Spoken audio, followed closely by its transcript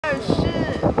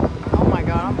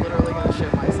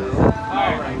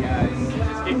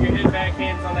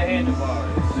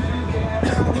handlebars.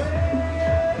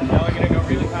 Now we're gonna go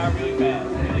really high, really fast.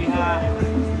 Really high,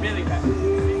 really fast.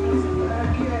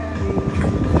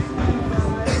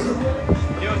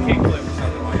 Do a kickflip or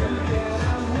something like that.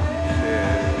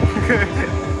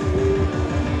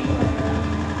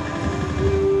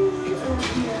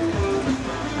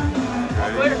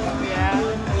 All clear? Yeah.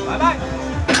 Bye bye.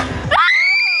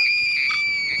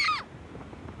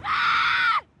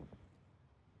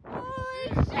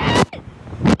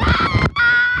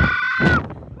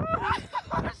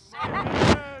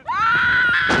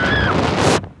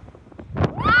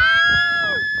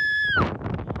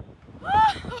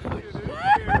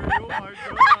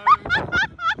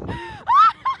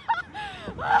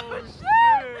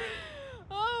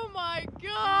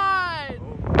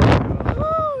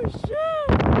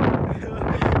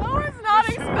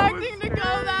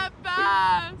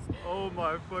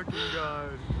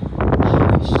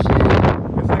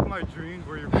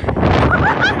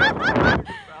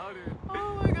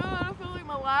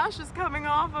 Is coming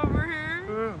off over here.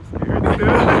 I'm scared still.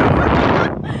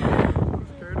 I'm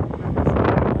scared of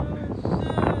this.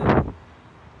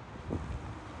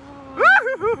 Oh,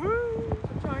 shit.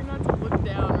 I'm trying not to look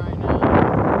down right now.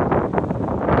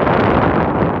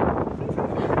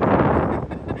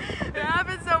 It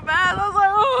happened so bad. I was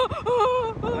like, oh.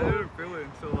 I didn't feel it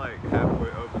until like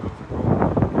halfway up and I was like,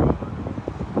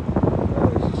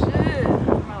 oh shit.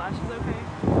 My lashes okay?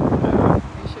 Yeah. Are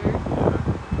you sure?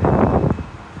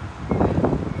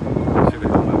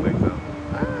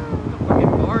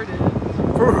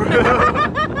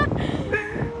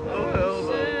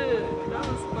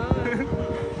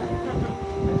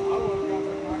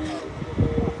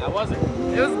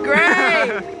 It was great! I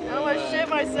almost shit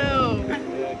myself.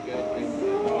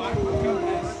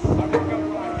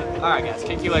 Alright guys,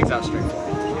 kick your legs out straight.